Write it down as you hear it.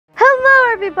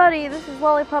Hello everybody, this is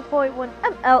Lollypop Boy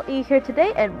 1MLE here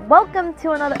today, and welcome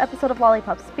to another episode of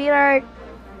Lollypop Speed Art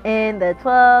in the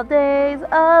 12 days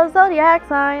of Zodiac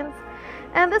signs.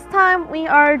 And this time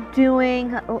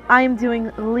I am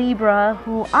doing Libra,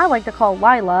 who I like to call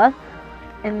Lila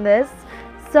in this.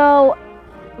 So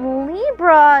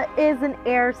Libra is an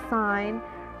air sign,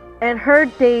 and her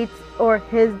dates, or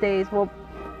his days, well,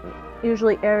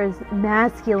 usually air is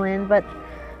masculine, but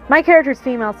my character is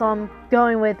female, so I'm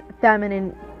going with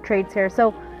feminine traits here.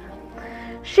 So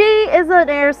she is an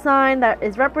air sign that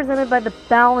is represented by the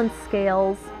balance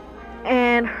scales,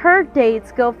 and her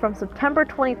dates go from September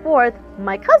 24th,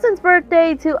 my cousin's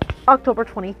birthday, to October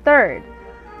 23rd.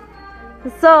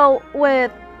 So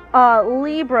with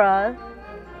Libra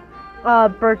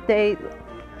birthday,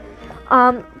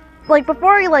 like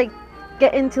before we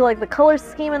get into the color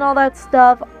scheme and all that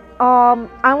stuff,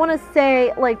 I want to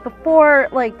say, before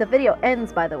the video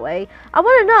ends, by the way, I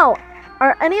want to know,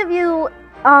 are any of you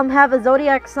have a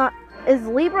zodiac sign? Is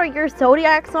Libra your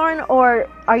zodiac sign, or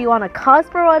are you on a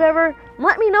cusp or whatever?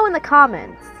 Let me know in the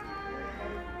comments.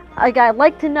 I'd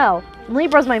like to know.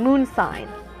 Libra's my moon sign.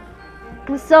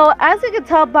 So as you can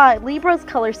tell by Libra's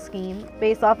color scheme,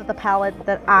 based off of the palette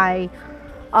that I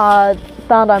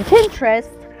found on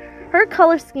Pinterest, her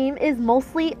color scheme is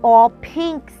mostly all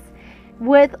pinks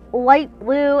with light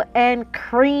blue and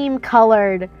cream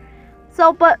colored.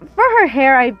 So, but for her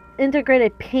hair, I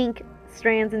integrated pink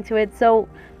strands into it. So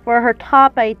for her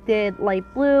top, I did light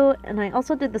blue, and I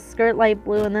also did the skirt light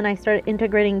blue, and then I started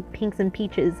integrating pinks and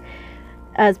peaches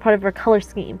as part of her color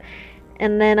scheme.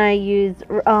 And then I used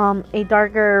a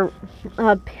darker,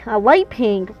 a light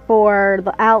pink for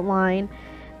the outline,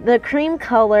 the cream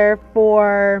color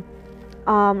for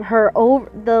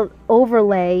the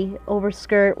overlay,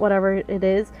 overskirt, whatever it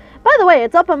is. By the way,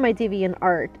 it's up on my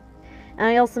DeviantArt. And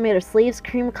I also made her sleeves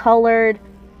cream colored.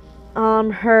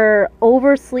 Her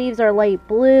over sleeves are light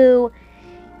blue,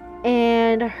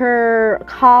 and her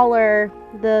collar,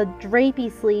 the drapey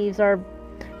sleeves, are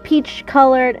peach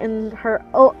colored, and her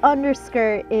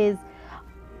underskirt is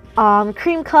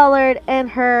cream colored, and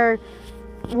her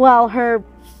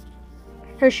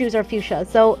shoes are fuchsia.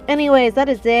 So anyways, that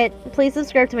is it. Please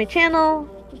subscribe to my channel,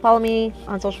 follow me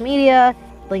on social media,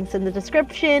 links in the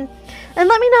description, and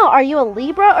let me know, are you a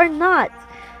Libra or not?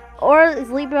 Or is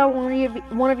Libra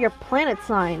one of your planet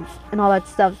signs and all that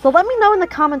stuff? So let me know in the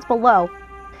comments below.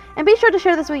 And be sure to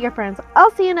share this with your friends.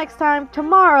 I'll see you next time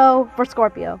tomorrow for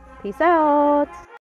Scorpio. Peace out.